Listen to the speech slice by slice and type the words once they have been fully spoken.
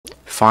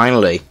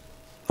Finally,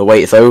 the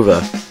wait is over.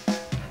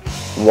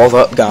 What's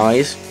up,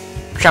 guys?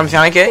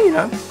 Champion here, you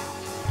know.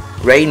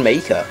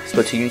 Rainmaker,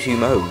 Splatoon 2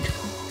 mode.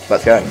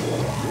 Let's go.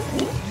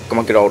 Got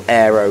my good old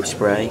aero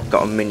spray.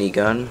 Got a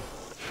minigun.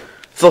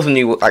 There's also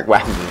new like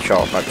weapons in the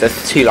shop. Like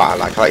there's two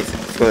like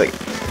it's called like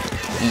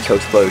Eco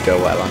Exploder or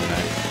whatever. I don't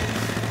know.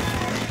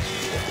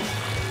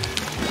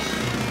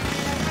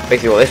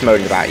 Basically, what this mode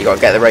is about, you got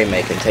to get the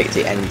Rainmaker and take it to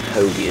the end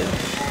podium.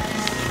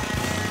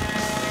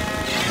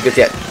 Good to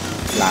get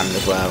land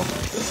as well.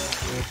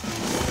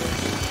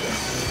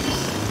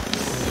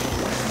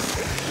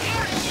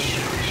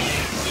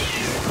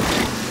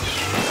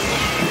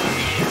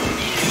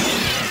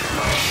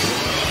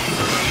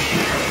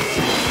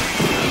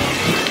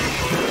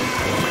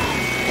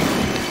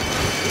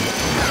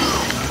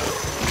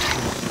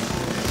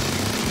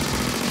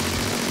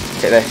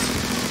 Take this.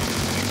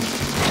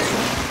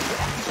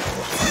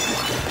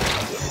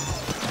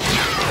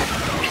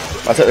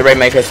 I took the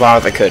Rainmaker as far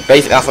as I could.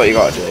 Basically, that's what you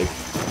gotta do.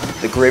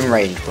 The Grim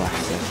Range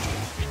Blaster.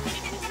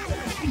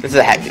 This is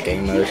a hectic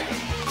game mode.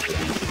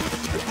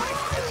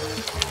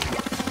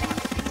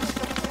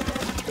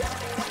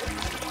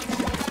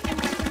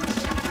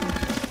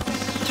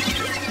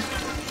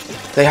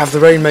 They have the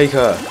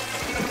Rainmaker!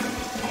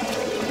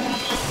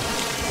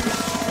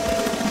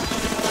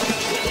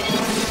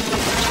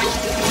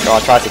 Oh, I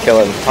tried to kill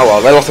him. Oh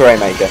well, they lost the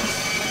Rainmaker.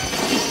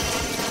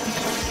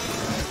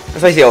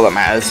 That's basically all that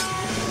matters.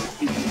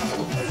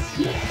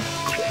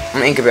 I'm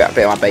gonna ink a bit of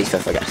my base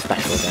stuff so I get a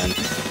special again.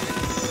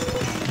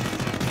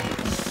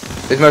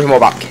 This mode's more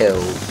about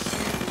kills.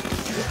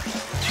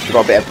 We've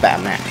got a bit of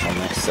better max on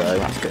this, so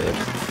that's good.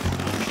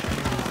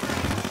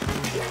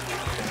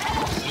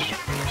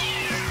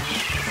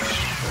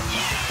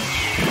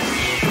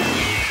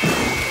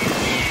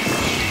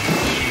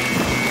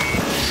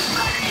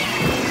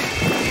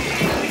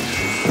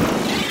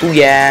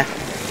 Booyah!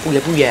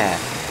 Booyah, booyah!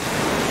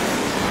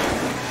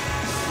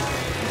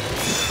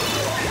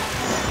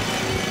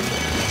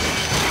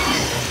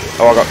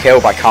 Oh, I got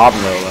killed by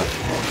Carbon Roller.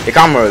 The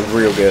Carbon Roller is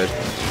real good.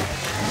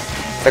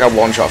 It's like a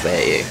one-shot if they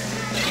hit you.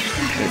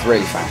 It's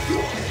really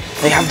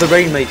fast. They have the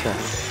Rainmaker!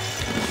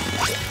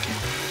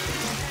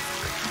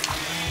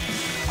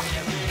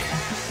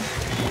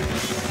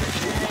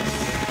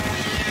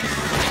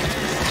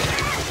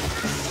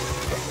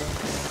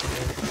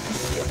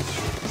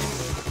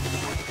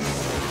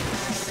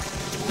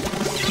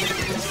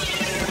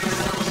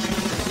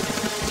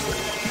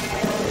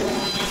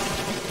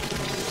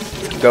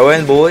 Go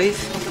in,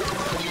 boys.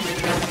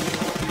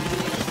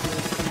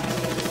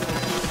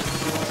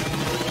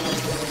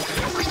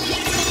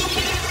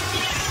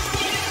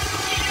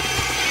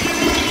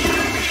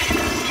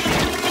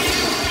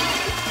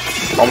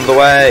 On the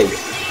way.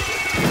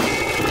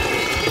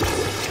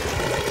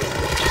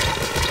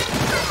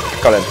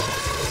 Got him.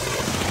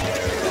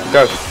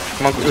 Go.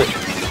 Come on, quickly.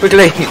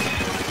 Quickly.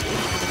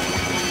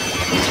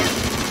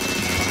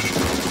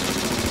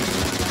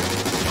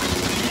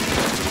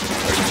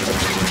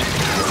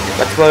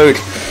 Explode.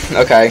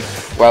 Okay.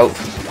 Well,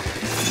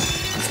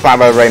 spam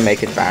by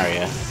Rainmaker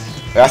barrier.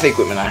 That's the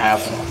equipment I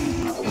have.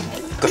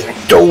 Got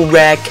my dual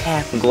red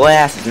cap and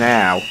glasses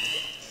now.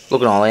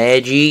 Looking all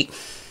edgy.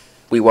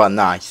 We won,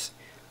 nice.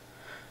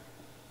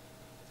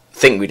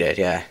 Think we did,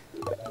 yeah.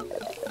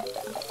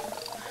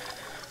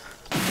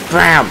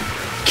 Bam!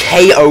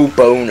 KO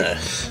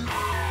bonus.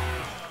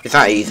 It's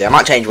not easy. I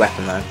might change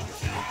weapon though.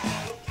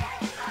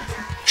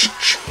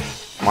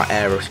 My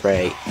aero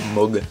spray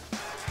mug.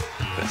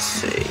 Let's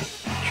see.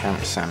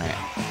 Champ Summit.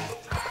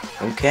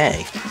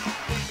 Okay.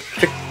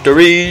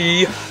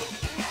 Victory!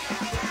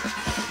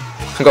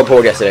 I got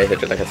bored yesterday, so I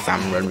did like a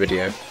salmon run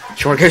video. Do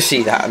you want to go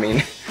see that? I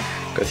mean,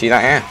 go see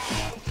that, yeah.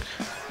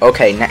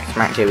 Okay, next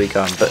match, here we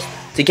go. But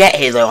to get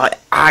here though,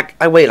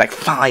 I waited like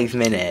 5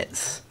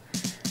 minutes.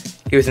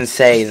 It was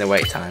insane, the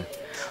wait time.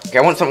 Okay,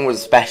 I want something with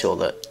special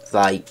that's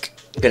like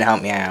gonna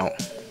help me out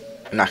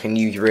and I can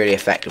use really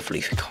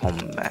effectively for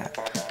combat.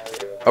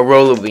 A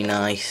roller would be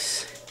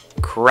nice.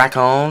 Crack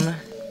on.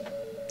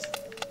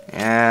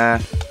 Yeah,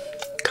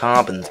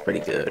 Carbon's pretty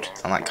good.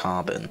 I like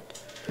Carbon.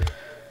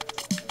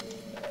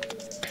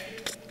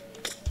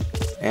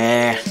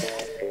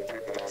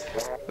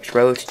 Which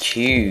roller to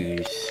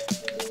choose?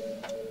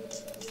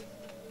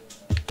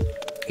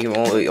 Even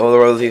all the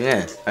rollers even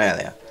there. Oh yeah,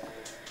 they are.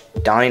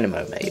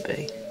 Dynamo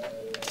maybe.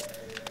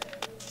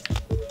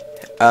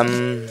 I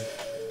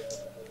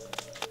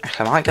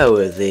might go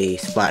with the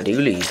Splat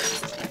Doolies.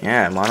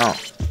 Yeah, why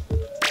not?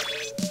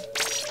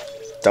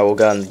 Double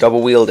gun,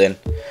 double wielding.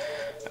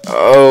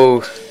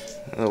 Oh,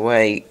 the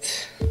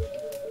wait.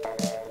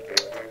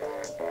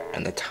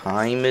 And the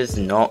time is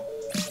not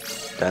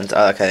done.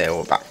 Oh, okay,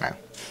 we're back now.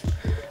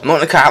 I'm not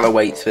gonna cut out the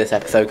waits for this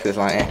episode because,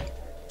 like, I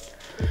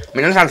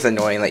mean, it sounds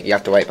annoying, like, you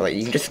have to wait, but, like,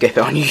 you can just skip it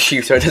on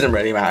YouTube, so it doesn't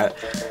really matter.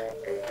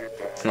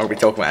 I'm not gonna be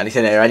talking about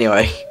anything here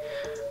anyway.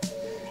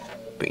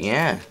 But,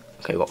 yeah.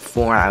 Okay, we've got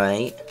 4 out of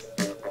 8.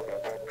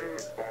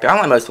 But I don't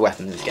like most of the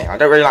weapons in this game. I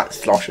don't really like the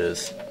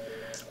sloshers.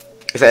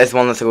 Because there's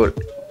one that's called,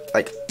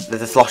 like,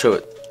 there's a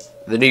slosher,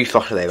 the new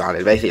slosher they've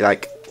added. Basically,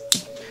 like,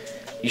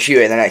 you shoot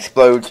it and then it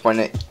explodes when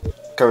it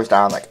goes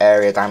down, like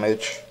area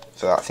damage.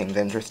 So that seems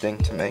interesting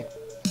to me.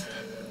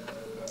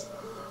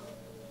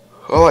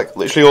 I like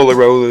literally all the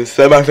rollers.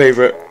 They're my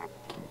favourite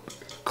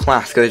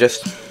class because I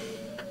just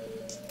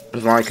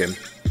like them.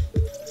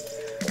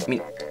 I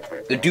mean,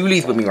 the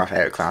dualies would be my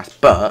favourite class,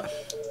 but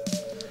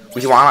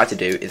which is what I like to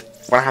do is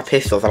when I have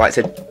pistols, I like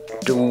to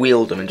dual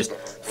wield them and just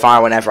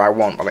fire whenever I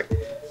want. But like,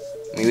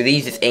 I mean, with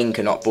these it's ink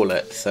and not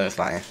bullets, so it's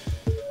like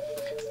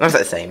not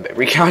the same. But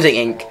recharging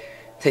ink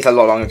takes a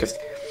lot longer, just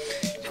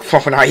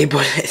popping out your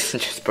bullets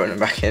and just putting them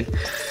back in.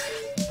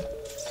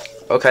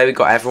 Okay, we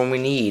got everyone we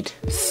need.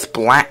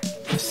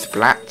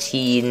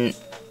 Splatine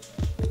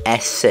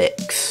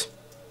S6.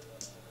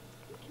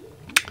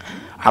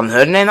 I haven't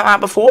heard a name like that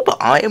before, but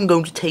I am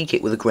going to take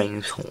it with a grain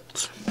of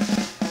salt.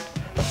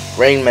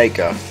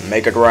 Rainmaker,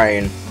 make it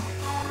rain.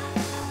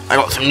 I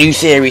got some new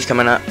series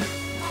coming up.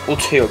 Or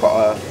two, I've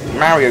got a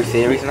Mario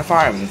series and a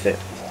Fire Emblem series.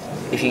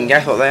 If you can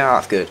guess what they are,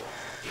 that's good.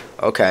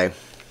 Okay.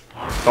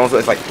 Someone's got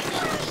this, like,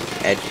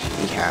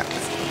 edgy cats.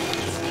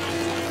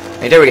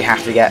 You don't really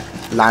have to get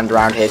land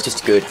around here, it's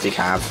just good to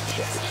have.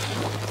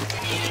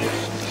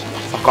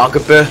 I've got how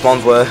good burst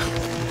bombs were.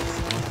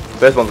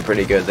 Burst bombs are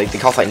pretty good, they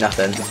cost like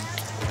nothing.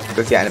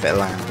 Good to get in a bit of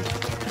land.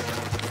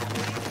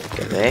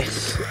 Get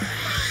this.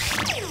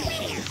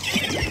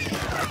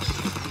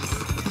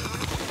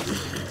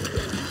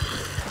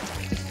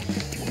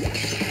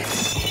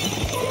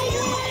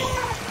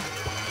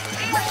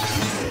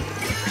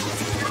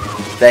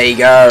 There you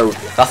go.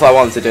 That's what I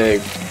wanted to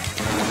do.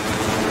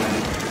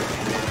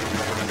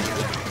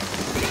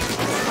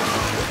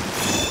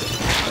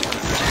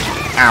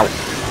 Ow.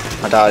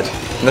 I died.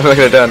 Nothing I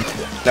could have done.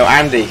 No,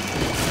 Andy.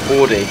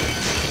 40.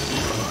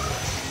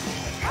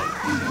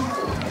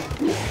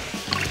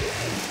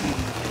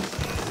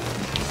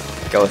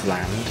 Go with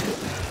land.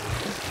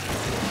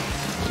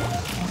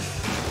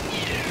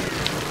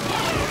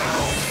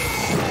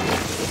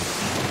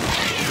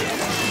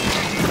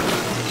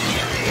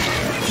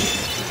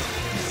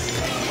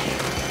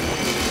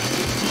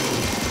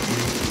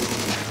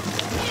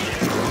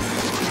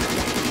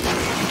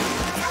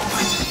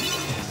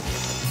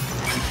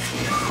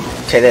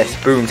 Okay, this.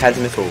 Boom, tens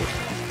of missiles.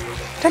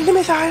 Tens of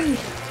missiles!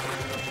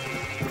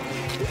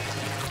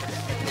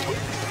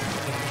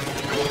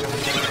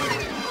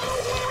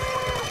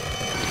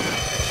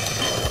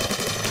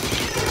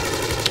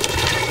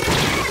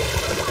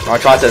 I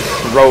tried to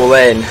roll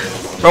in.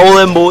 Roll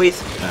in,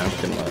 boys! No,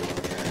 didn't work.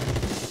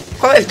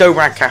 Quite like dope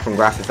rag cap and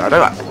grasses. I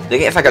don't like. They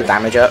get like a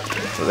damage up,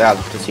 but they have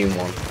Platoon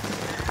 1.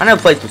 I never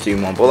played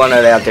Platoon 1, but all I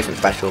know they have different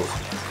specials.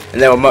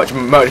 And they were much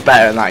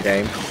better in that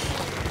game.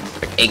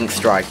 Like Ink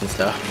Strike and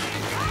stuff.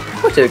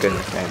 Which are good in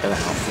this game, but they're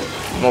not.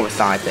 More of a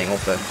side thing,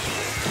 also.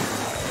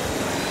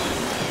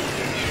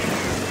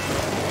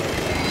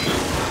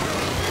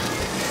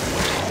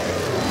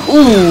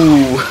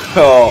 Ooh!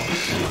 Oh,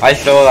 I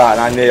saw that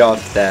and I knew I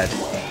was dead.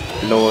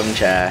 Lawn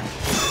chair.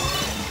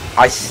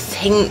 I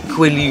think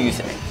we're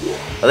losing.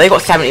 Well, they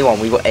got 71,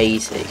 we got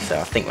 80, so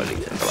I think we're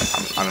losing. But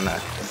like, I don't know. I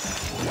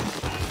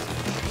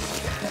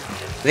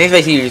think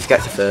basically you just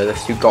get the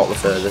furthest. Who got the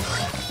furthest?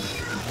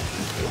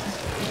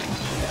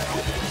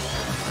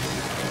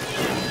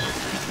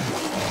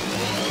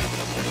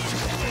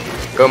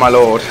 Go, my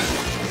lord.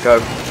 Go.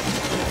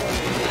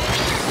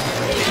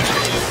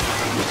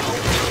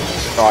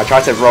 Oh, I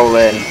tried to roll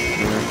in.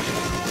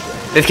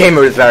 This game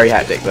was very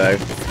hectic, though.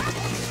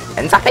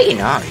 Ends up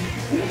 89. Try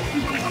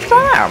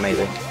that out,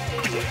 maybe.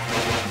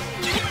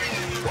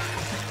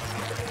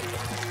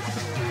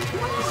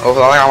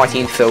 Also, I like how my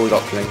team's filled with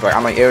Octolings. Like,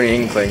 I'm like only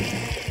Inkling.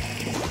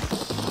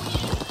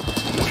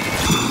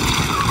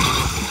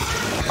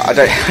 I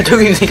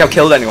don't even think I've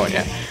killed anyone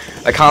yet.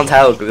 I can't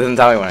tell because it doesn't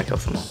tell me when I kill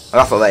someone. Oh,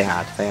 that's what they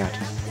had.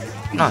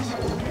 Nice.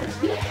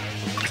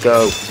 Let's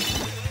go.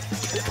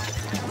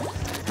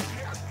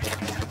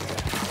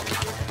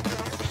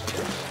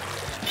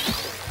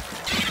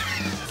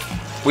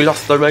 We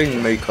lost the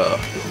Rainmaker.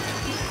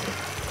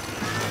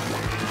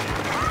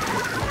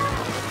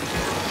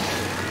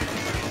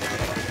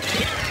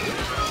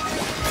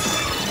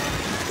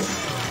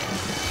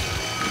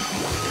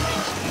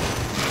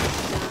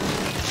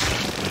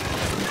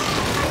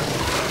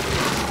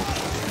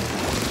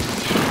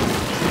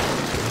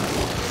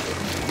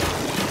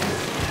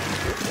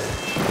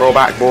 Roll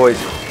back, boys.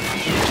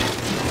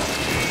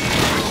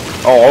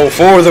 Oh, all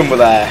four of them were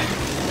there.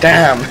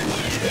 Damn.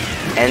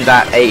 End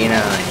at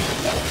 89.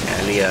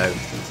 There we go.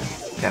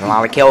 Getting a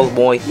lot of kills,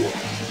 boy.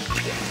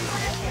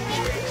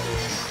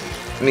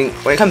 I mean,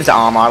 when it comes to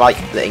armor, I like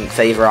the Ink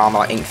Saver armor,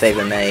 like Ink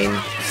Saver main,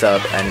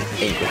 sub, and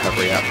Ink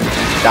Recovery up.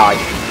 Die.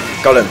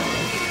 Got him.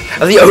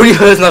 That's the only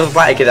person I've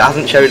played because it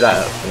hasn't showed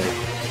that up.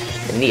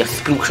 I need a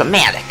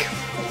Splushamatic.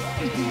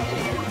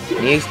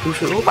 Need a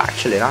Splushamatic. Oh,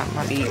 actually, that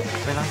might be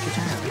very nice to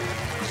have.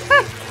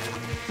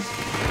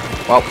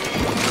 Well.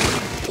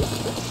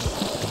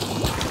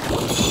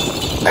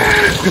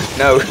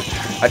 No.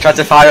 I tried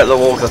to fire at the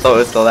wall because I thought it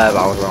was still there,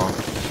 but I was wrong.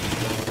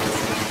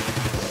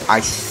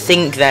 I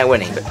think they're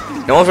winning, but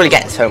no one's really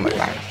getting so much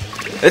damage.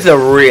 This is a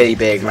really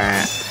big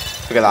map.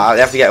 Look at that,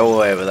 they have to get all the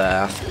way over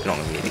there. That's not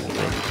going to be easy.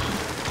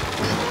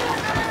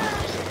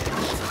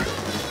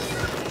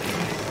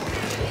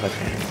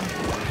 Okay.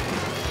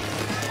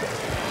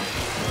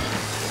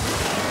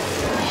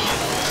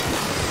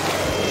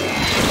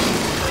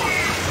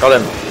 Got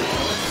him.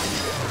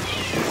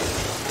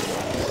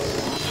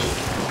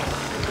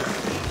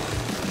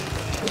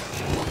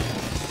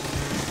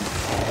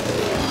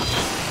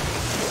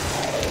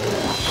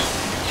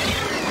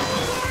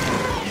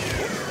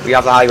 We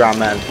have the high ground,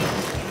 man.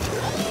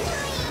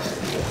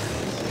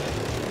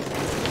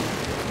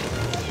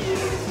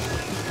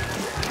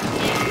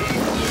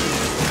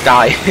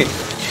 Die.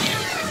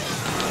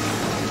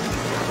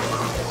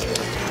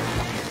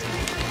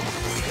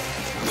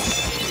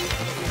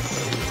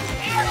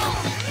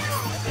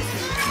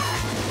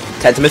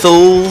 Tenta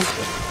missiles.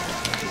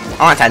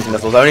 I like Tenta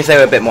missiles, only say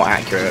they're a bit more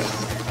accurate.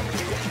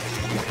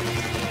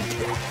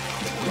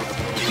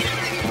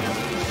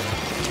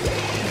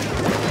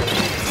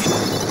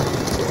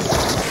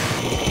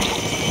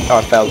 Oh,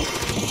 I fell.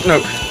 No.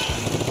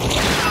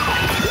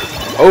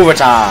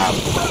 Overtime.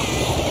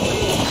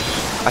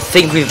 I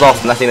think we've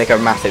lost unless we make a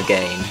massive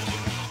gain.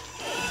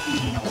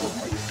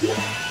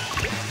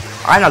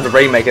 I had the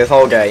Rainmaker this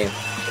whole game.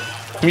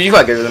 I'm usually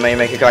quite good with the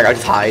Rainmaker because I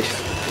just hide.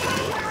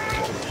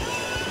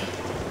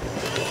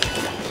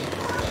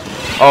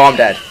 Oh, I'm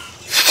dead.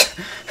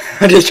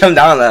 I just jumped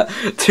down there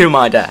to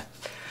my death.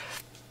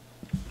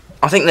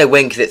 I think they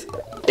win because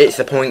it's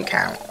a point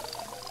count.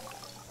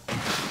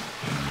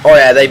 Oh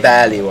yeah, they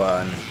barely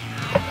won.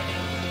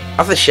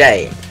 That's a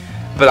shame.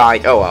 But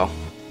like, oh well.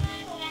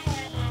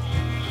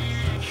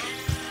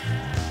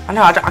 I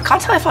know, I can't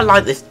tell if I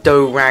like this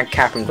dough rag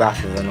cap and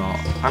glasses or not.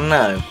 I don't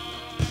know.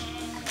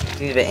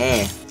 It's a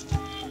bit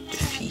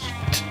defeat.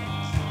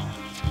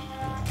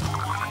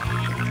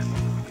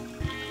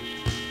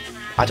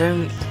 I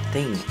don't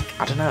know. I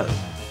just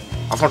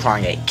want to try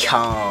and get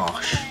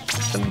cash.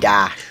 Some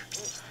dash.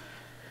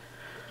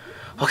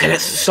 Okay,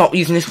 let's stop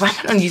using this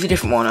weapon and use a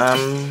different one.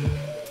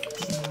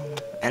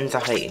 Ends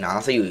up 89,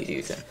 that's what you was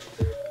using.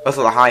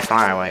 Also the high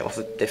fire rate, what's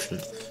the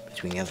difference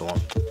between the other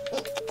one?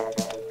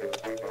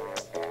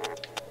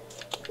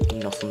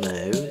 Not on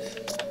those.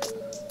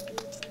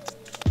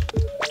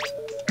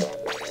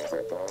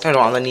 I don't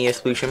know what the Neo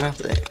solution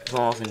method.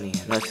 What was in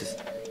here? No,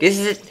 this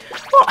is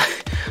what?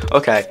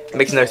 Okay,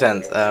 makes no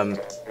sense. I'm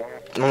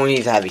gonna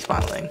use a heavy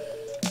spiraling.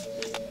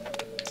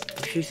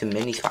 Let's use the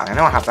mini spiraling. I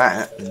know I have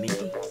that.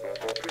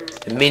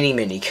 The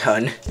mini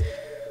gun.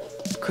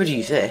 Could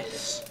use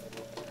this,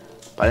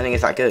 but I don't think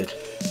it's that good.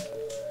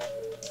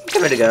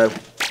 Give it a go.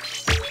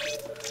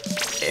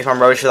 If I'm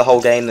rubbish for the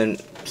whole game, then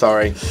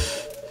sorry.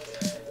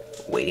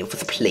 Waiting for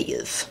the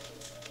players.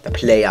 There'll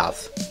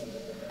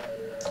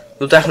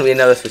definitely be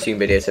another Splatoon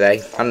video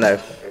today. I don't know.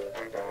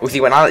 We'll see.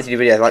 When I like to do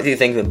videos, I like to do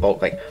things in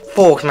bulk, like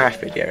 4 Smash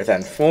videos,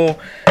 then 4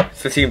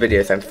 Splatoon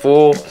videos, then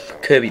 4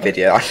 Kirby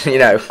videos. You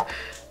know,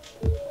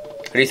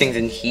 I do things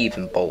in heaps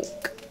and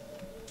bulk.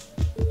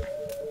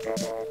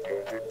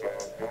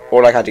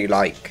 Or like I do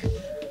like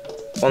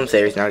one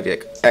series, now I do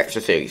like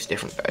extra series,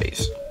 different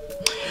days.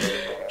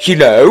 You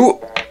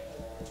know.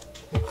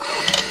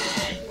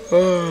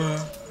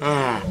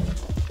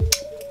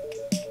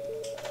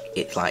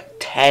 It's like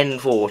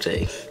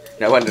 10:40.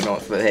 No wonder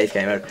not for the haze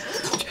game mode.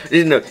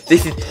 No,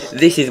 this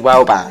is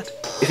well bad.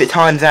 If it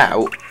times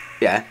out,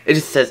 yeah, it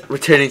just says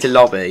returning to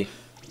lobby.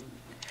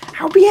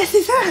 How BS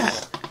is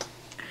that?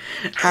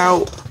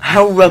 How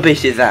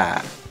rubbish is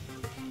that?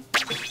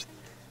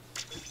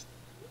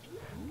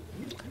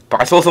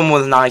 But I saw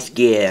someone with nice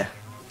gear.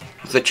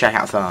 So check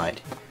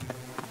outside.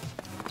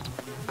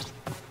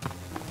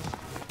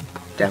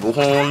 Devil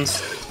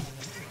horns.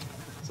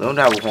 Little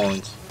devil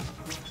horns.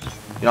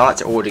 You know, I like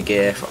to order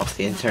gear off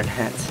the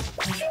internet.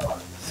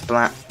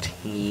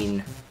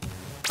 Splat-teen.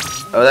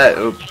 Oh,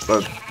 there.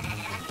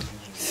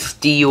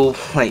 Steel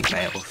plate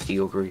mail.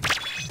 Steel group.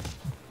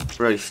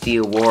 Really,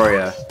 steel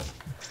warrior.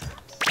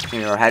 You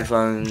know,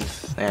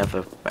 headphones. They have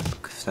the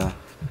stuff.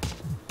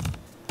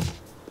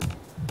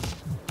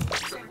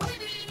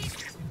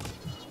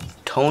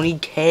 Tony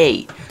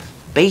K.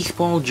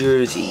 Baseball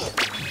jersey.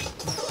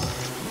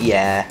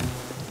 Yeah.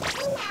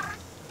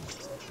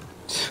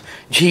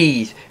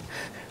 Jeez.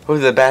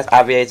 Who's the best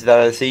aviators I've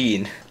ever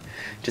seen?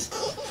 Just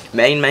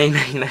main. I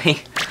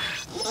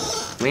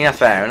mean, that's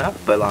fair enough,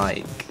 but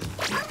like,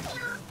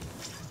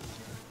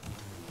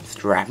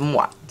 strapping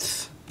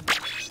watts.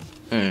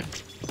 Yeah,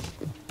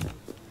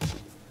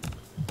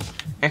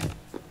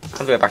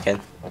 I'll go back in.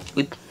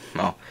 Oop.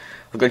 Oh,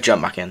 I'll go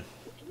jump back in.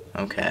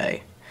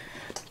 Okay.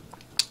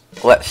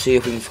 Let's see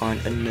if we can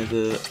find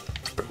another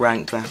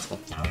ranked battle.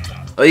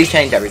 Oh, these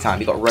change every time.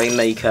 You got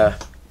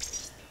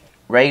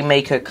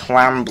Rainmaker,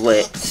 Clam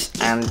Blitz,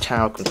 and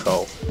Tower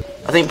Control.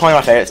 I think probably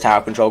my favourite is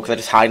Tower Control because I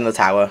just hide in the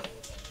tower.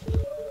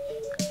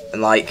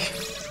 And like,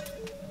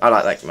 I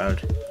like that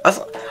mode. I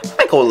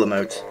like all of the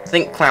modes. I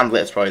think Clam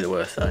Blitz is probably the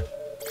worst though.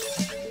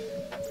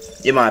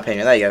 In my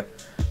opinion, there you go.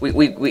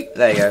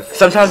 There you go.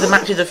 Sometimes the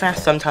matches are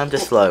fast, sometimes they're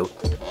slow.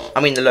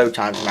 I mean the load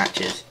times of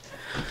matches.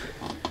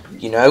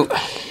 You know,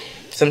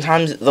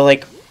 sometimes they're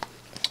like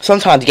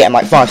Sometimes you get in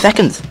like 5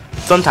 seconds.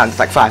 Sometimes it's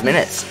like 5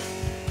 minutes.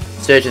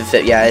 Surge and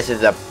Sip, yeah, this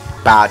is a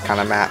bad kind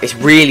of map. It's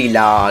really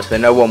large, so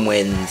no one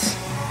wins.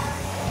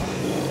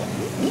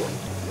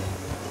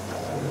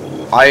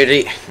 I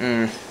already...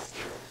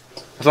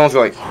 It's almost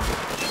like...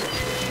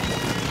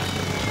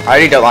 I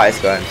really don't like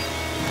this gun.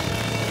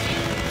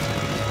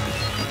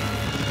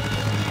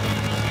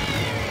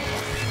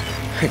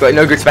 Got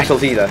no good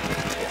specials either.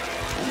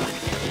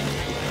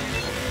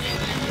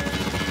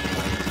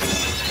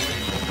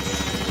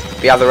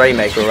 We have the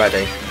Rainmaker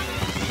already.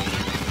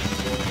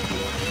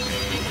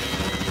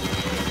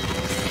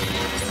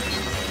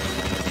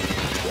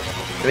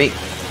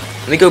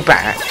 Let me go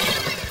back.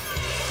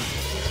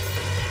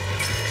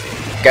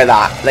 Get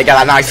that. They get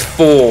that nice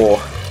 4.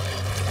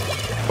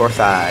 4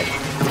 side.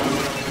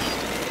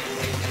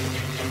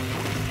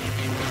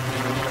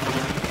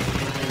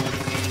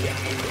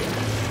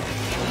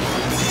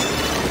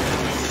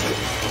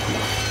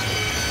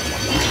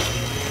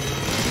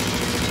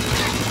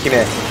 Give me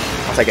this.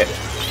 I'll take it.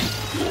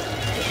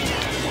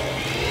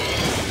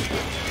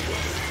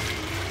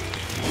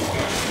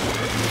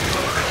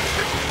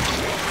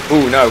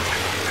 Ooh, no.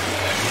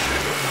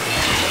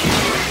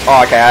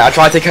 Oh, okay. I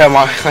tried to go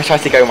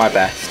my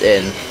best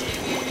in.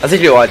 That's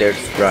literally what I do.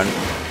 Just run.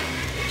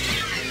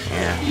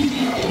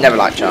 Yeah. Never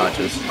like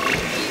charges.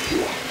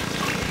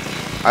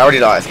 I already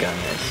like this gun.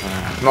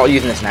 I'm not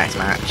using this next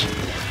match.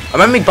 I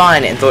remember me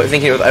buying it and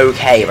thinking it was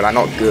okay, but like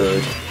not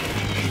good.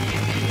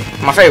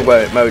 My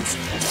favourite mode's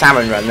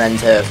Salmon Run, then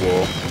Turf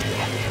War,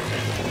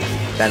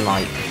 then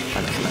like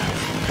I don't know.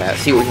 Okay,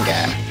 let's see what we can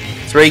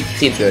get. 3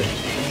 seems good.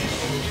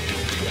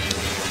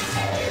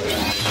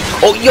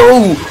 Oh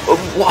yo!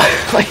 What?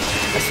 I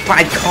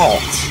spotted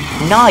Cot.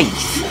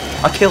 Nice.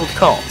 I killed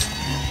Cot.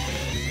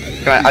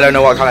 I don't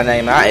know what kind of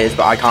name that is,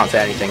 but I can't say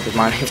anything because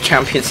my name's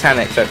Champion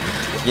Sanic. So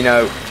you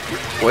know,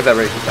 what does that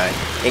really say?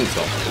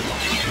 Inkstall.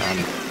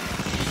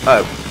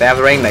 Oh, they have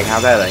the Rainmaker. How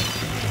dare they?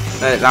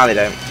 No, they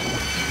don't.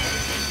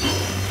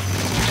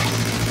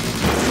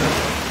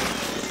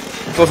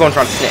 I thought someone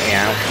trying to snip me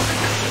out.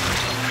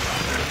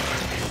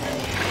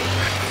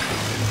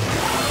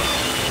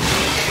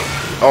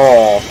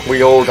 Oh,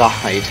 we all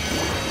died.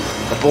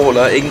 The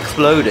baller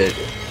exploded.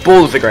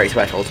 Ball's a great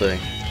special too.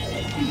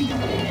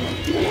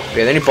 But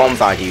yeah, the only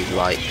bombs I'd use are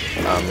like,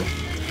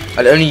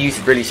 I'd only use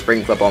really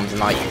sprinkler bombs and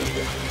like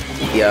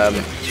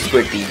the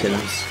squid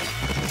beacons.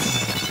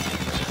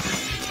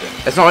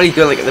 It's not really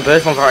good. Like the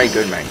burst bombs are really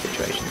good in many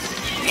situations.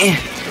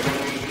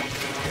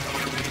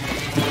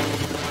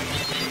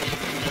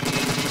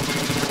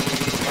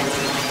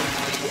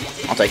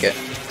 I'll take it.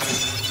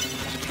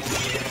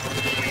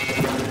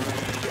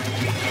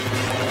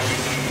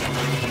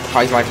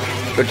 How's my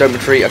good don't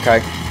retreat?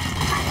 Okay.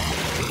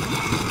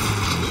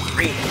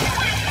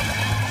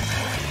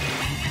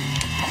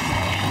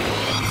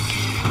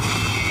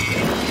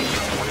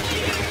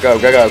 Go,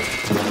 go, go.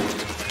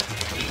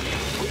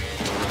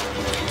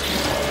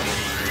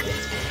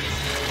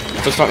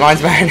 Just not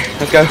lines, man.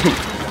 Let's go.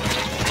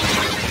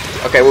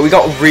 Okay, well we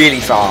got really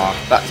far.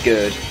 That's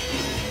good.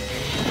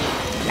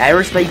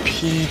 Aerospace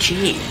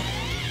PG.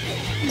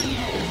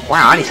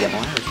 Wow, I need to get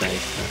more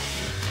aerospace.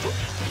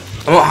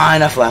 I'm not high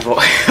enough level.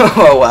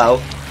 Oh well.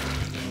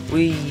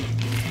 We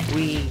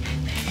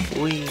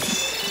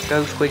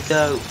go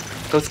Squiddo.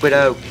 Go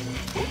Squiddo.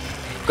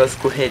 Go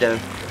Squiddo.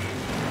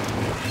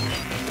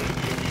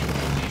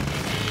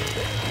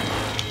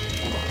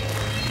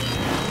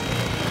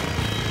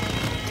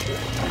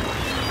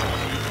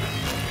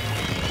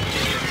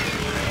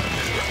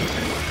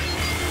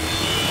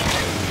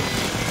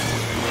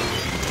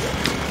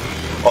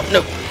 Oh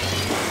no!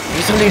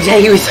 You saw me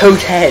dead, he was so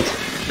dead!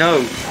 No,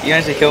 you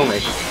actually kill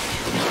me.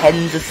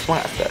 Tens of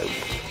splat though.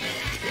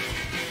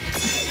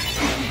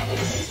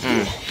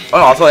 Oh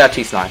no, I thought they had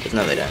 2 snipers.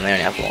 No they don't, they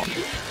only have 1.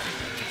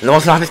 And the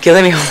one sniper's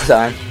killing me all the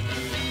time.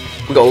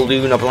 We got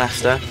Luna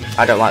Blaster.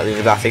 I don't like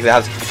Luna Blaster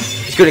because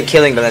it's good at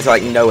killing but there's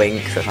like no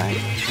ink, I think.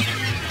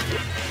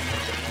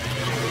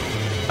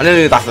 I know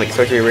Luna Blaster's like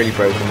supposed to be a really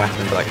broken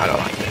weapon, but like I don't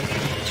like it.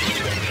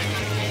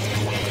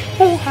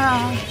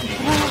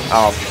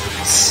 Oh.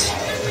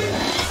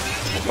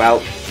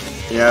 Well,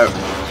 you know,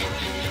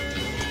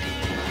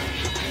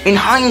 in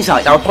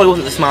hindsight, that probably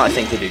wasn't the smartest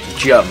thing to do, to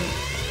jump.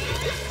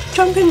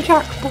 Jumping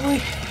jack, boy. I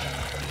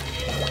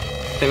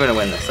think we're going to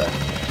win this,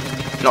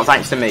 though. Not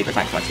thanks to me, but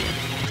thanks to my team.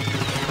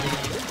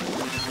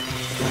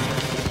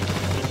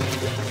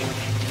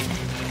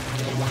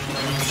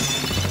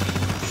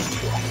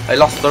 They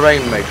lost the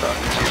Rainmaker.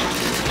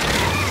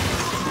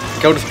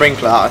 Killed a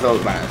sprinkler, I thought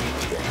it mattered.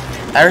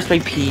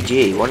 Aerospace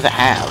PG, what does it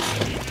have?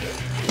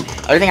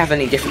 I don't think it has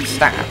any different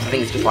stats. I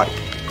think it's just like, I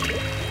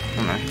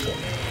don't know.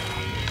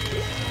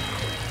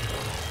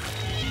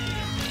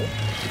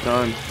 Keep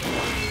going.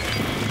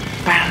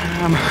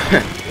 Bam!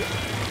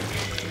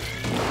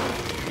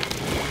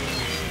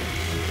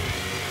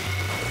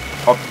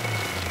 Oh,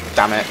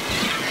 damn it.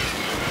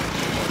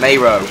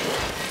 Mayro.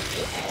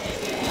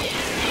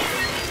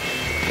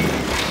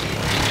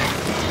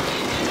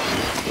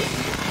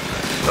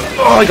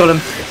 Oh, I got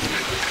him.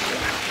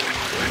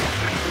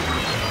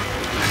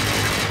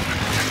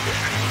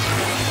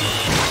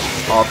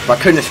 Oh, I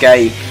couldn't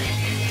escape.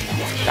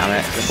 Damn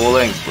it, the ball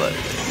exploded.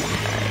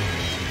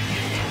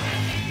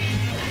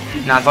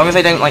 Okay. Now, as long as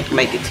I don't like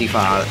make it too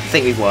far, I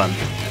think we've won.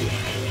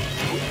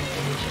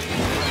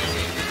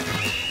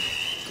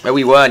 Well,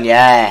 we won,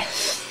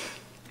 yes.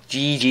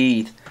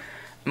 GG.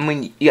 I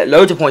mean, you get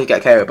loads of points to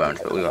get KO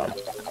bonus, but we won.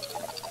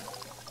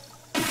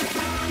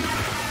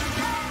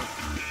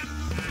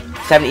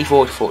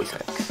 74 to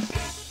 46.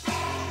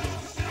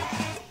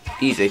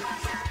 Easy.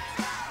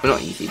 Well,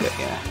 not easy, but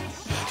yeah.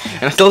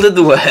 And I still did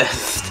the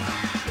worst.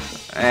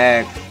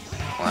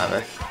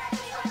 Whatever.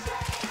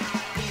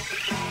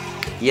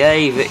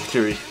 Yay,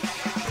 victory.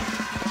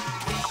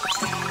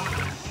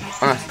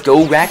 Alright,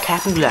 gold, red,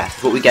 cap, and glass.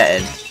 That's what we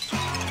getting.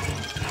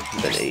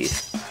 Believe.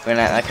 We're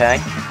not okay.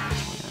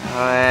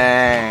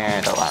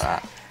 I don't like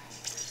that.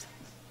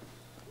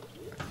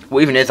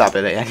 What even is that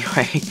ability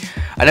anyway?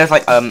 I know it's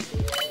like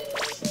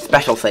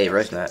special saver,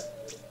 isn't it?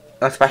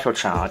 A special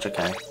charge,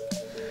 okay. I mean,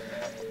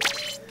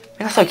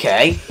 that's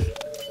okay.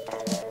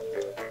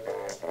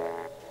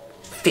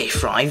 Fish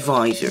fry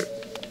visor.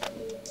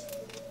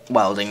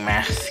 Welding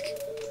mask.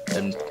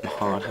 And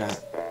hard hat.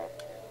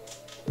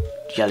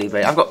 Jelly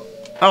bait. I've got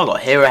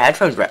Hero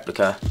headphones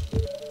replica.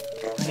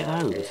 Look at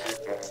those.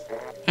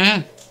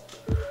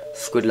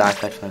 Squid Life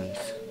headphones.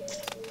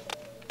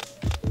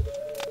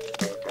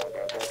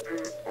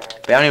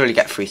 But I only really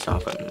get 3-star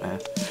equipment there.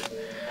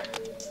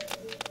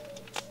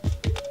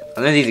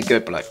 I know these are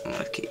good, but like I'm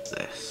gonna keep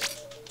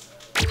this.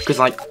 Because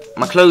like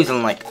my clothes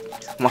and like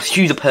my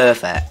shoes are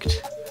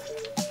perfect.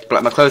 But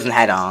like my clothes and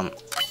head aren't.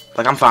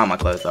 Like I'm fine with my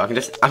clothes though. I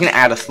can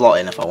add a slot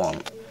in if I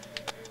want.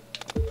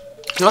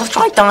 So let's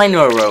try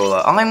Dino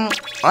Roller.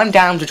 I'm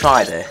down to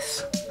try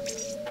this.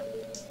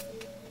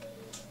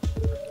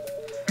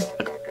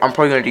 Like, I'm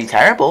probably gonna do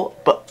terrible,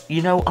 but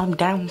you know I'm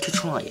down to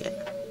try it.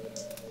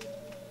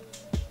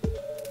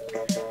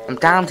 I'm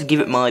down to give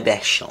it my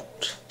best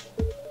shot.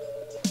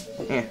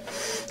 Yeah.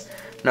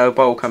 No,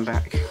 bowl come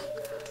back.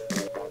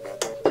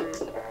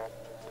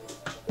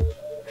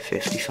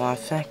 55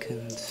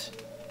 seconds.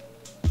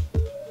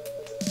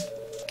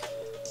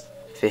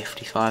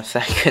 55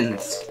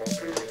 seconds.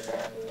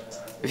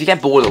 If you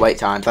get bored of the wait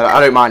times, I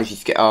don't mind if you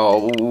get.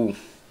 Oh, ooh.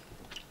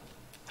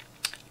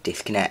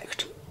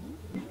 Disconnect.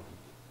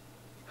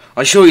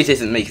 I'm sure this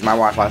isn't me because my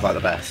Wi-Fi's like the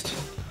best.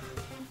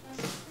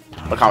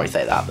 I can't really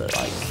say that, but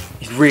like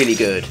it's really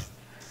good.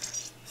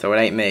 So it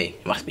ain't me.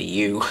 It must be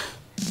you.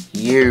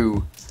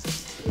 You.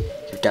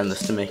 You've done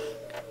this to me.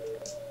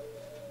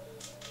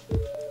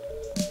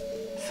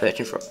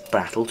 Searching for a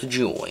battle to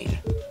join.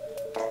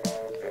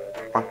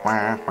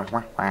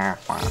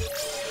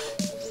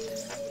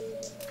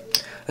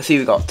 Let's see,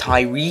 we got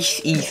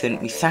Tyrese, Ethan,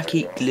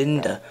 Misaki,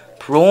 Glinda,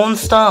 Prawn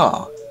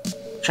Star,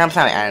 Champ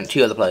Sally, and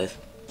 2 other players.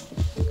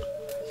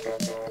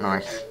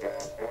 Nice.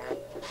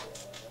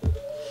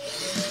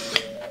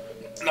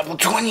 Level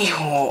 20.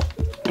 Oh,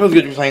 feels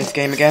good to be playing this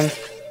game again.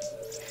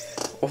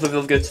 Also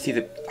feels good to see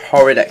the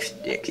horrid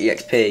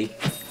EXP.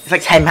 It's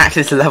like 10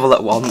 maxes to level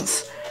at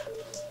once.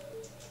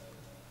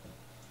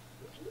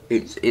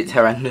 It's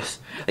horrendous.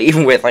 Like,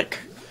 even with like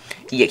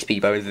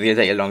EXP bonuses, it's gonna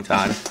take a long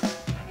time.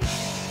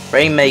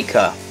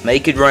 Rainmaker,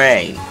 make it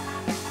rain.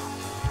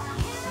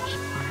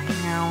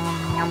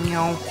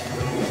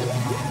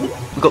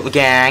 We got the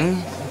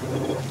gang,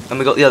 and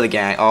we got the other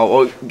gang.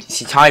 Oh,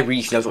 see,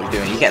 Tyrese knows what he's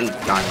doing. He's getting the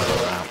dynamite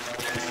out.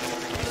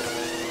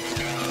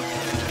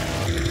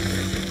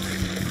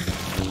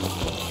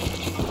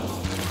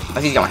 I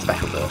think he's got my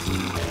special burst.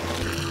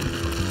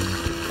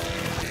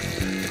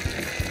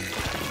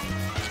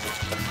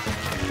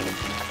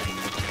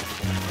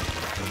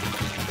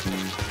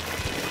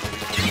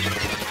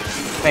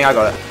 I think I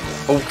got it.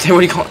 Oh, they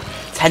already got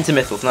 10 to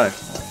missiles, no.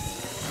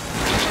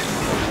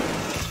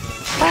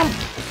 Bam!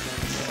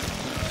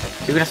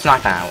 You're gonna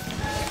snipe out.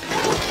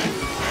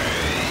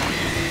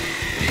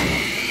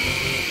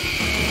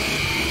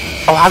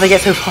 Oh, how'd they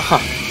get so far?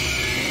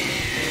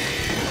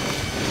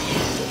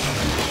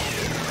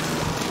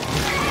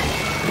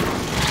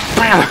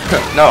 Bam!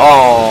 No,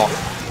 oh,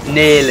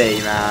 nearly,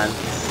 man.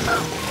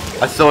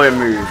 I saw him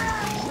move.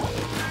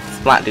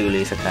 Splat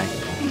doolies, okay.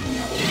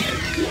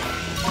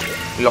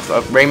 We lost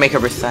a Rainmaker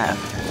reset.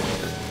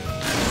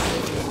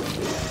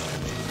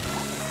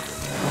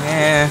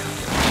 Yeah.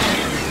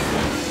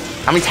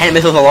 How many 10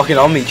 missiles are locking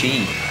on me?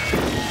 Gee.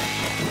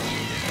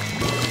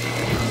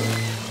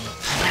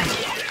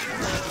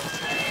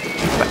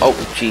 Oh,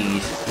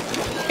 jeez.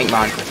 Ink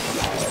mine.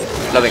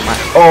 Love ink mine.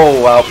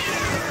 Oh, well.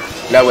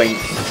 No ink.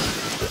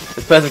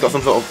 This person's got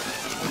some sort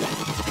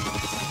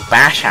of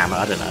bash hammer,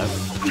 I don't know.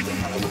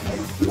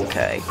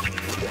 Okay.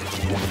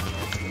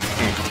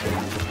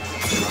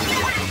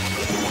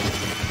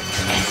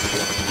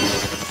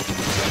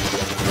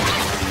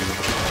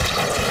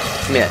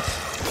 Miss.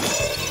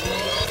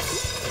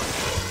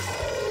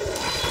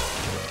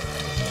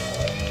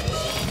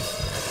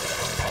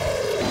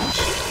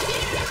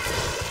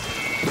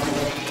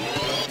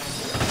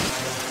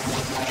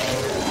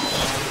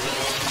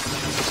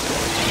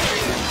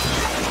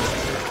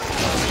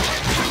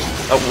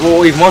 Oh,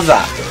 what even was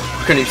that?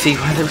 I couldn't even see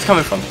where it was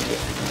coming from.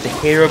 The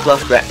Hero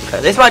Plus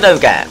replica. This one I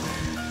don't get.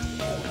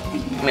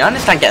 I mean, I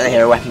understand getting the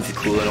hero weapons is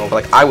cool and all,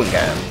 but like, I wouldn't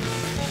get them.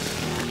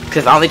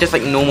 Because aren't they just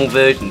like normal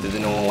versions of the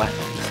normal weapons?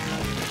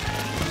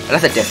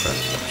 Unless they're different.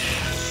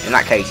 In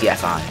that case,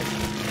 yes, I.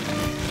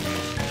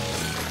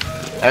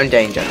 Own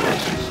danger.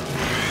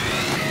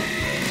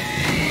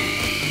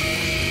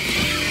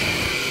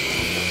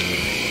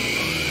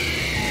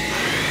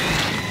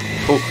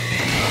 Ooh.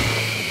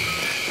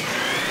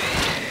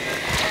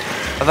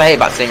 That's what I hate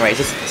about Stingray, it's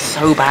just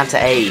so bad to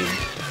aim.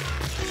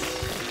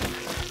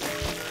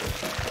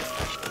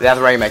 The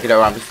other Rainmaker,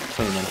 though, I'm just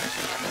cleaning him.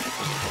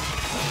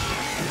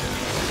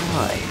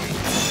 Why?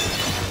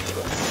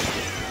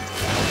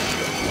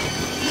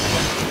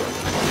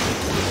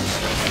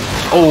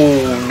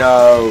 Oh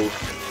no!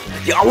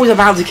 Yeah, I was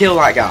about to kill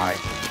that guy. I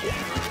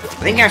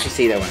think you actually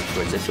see that when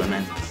towards this one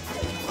then.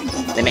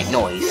 They make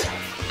noise.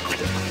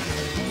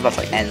 That's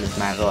like end this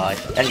man's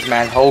life. End this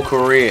man's whole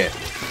career.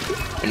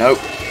 Nope.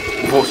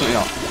 Unfortunately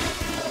not.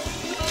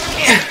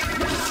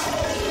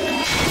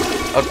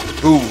 Oh,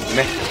 boom,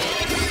 missed.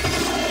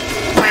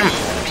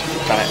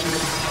 Damn it.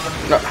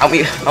 No, help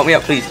me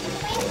up, please.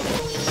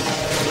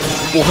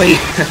 Boy,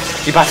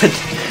 you bastard.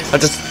 I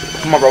just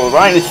come on, roll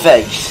right in his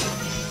face.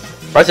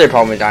 That's the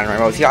problem with Dynamite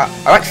Roll. See, I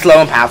like slow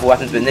and powerful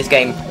weapons, but in this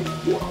game,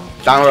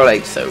 Dynamite Roll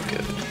is so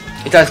good.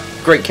 It does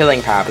great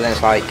killing power, but then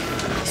it's like,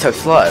 so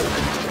slow.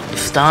 The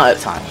start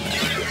time on it.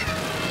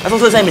 That's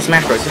also the same as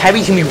Smash Bros. So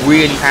heavy can be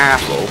really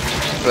powerful.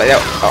 But like,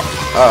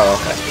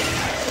 okay.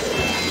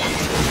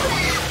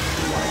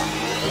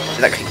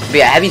 Like, but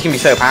yeah, heavy can be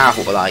so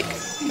powerful, but like,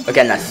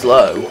 again, they're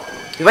slow.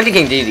 It's like a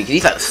King Dedede, because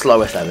he's like the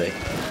slowest heavy.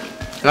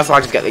 And that's why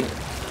I just got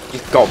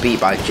beat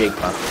by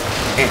Jigglypuff.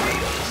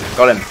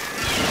 Got him.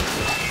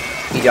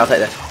 Easy, I'll take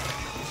this.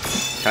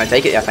 Can I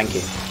take it? Yeah, thank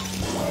you.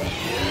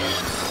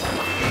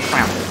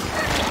 Wow.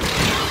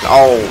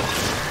 Oh,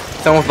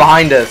 someone's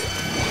behind us.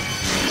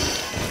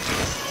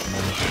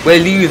 We're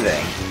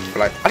losing. But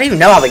like, I don't even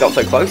know how they got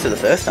so close to the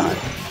first time.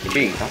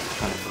 Jeez, that's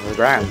kind of on the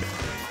ground.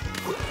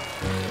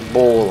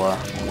 Baller.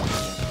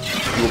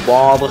 You a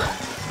baller.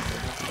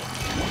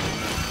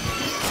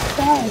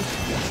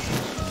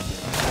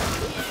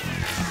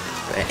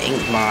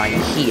 Ink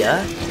mine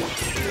here.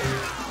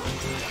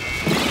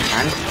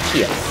 And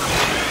here.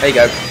 There you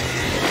go.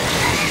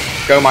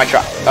 Go my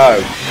trap. Oh.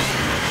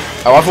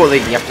 Oh, I thought you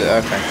have to.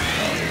 Okay.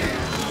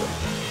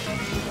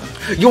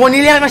 You're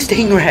nearly out of my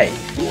Stingray.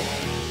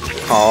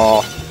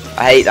 Oh, I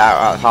hate that.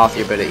 That's half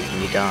your ability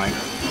when you die.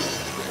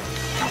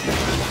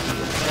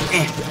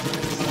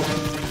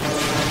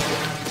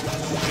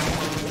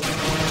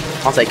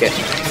 I'll take it.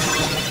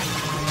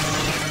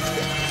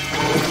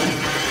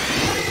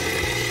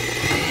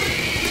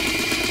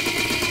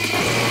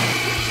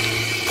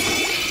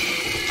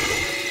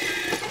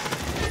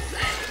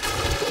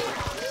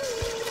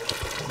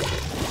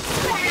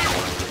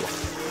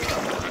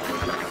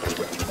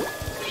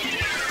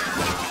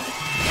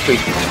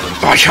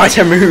 Oh, I tried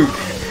to move.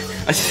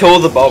 I saw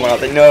the bomb and I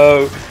was like,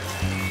 no.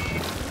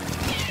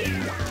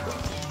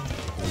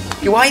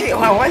 Why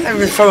is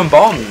everyone throwing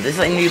bombs? This is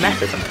like a new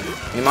method or something.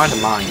 I mean, mine's a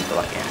mine, but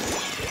like, yeah.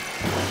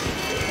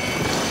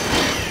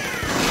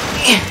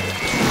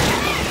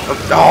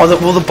 Oh,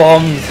 all the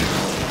bombs.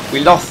 We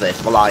lost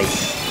this, but like,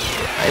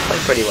 it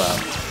played pretty well.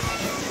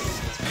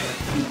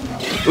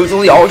 It was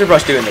all the Ultra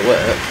Brush doing the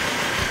work,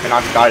 and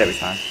I just died every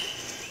time.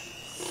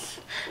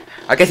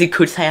 I guess you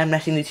could say I'm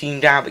letting the team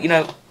down, but you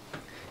know,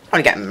 I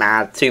want to get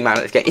mad, too mad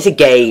at this game. It's a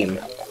game.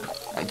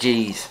 Like,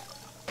 jeez.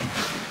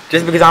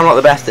 Just because I'm not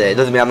the best at it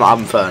doesn't mean I'm not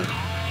having fun.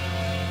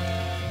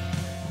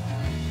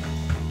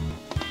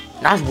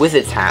 Nice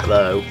wizard's hat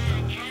though.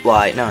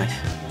 Like, nice.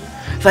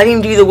 So I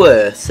didn't do the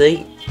worst,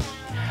 see?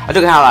 I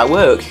don't know how that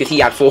works because he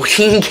had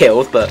 14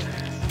 kills, but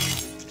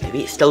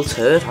maybe it's still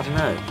turd, I don't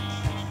know.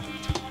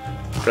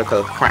 Got a couple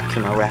of cracks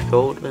in my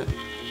record, but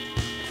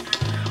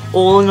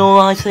all in all,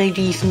 I'd say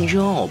decent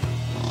job.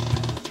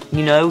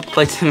 You know,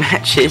 played some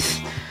matches.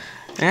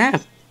 Yeah.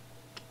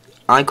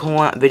 I call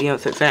that video a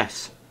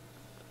success.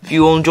 If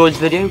you all enjoyed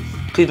this video,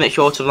 please make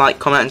sure to like,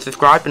 comment and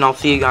subscribe, and I'll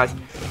see you guys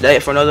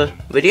later for another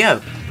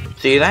video.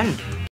 See you then.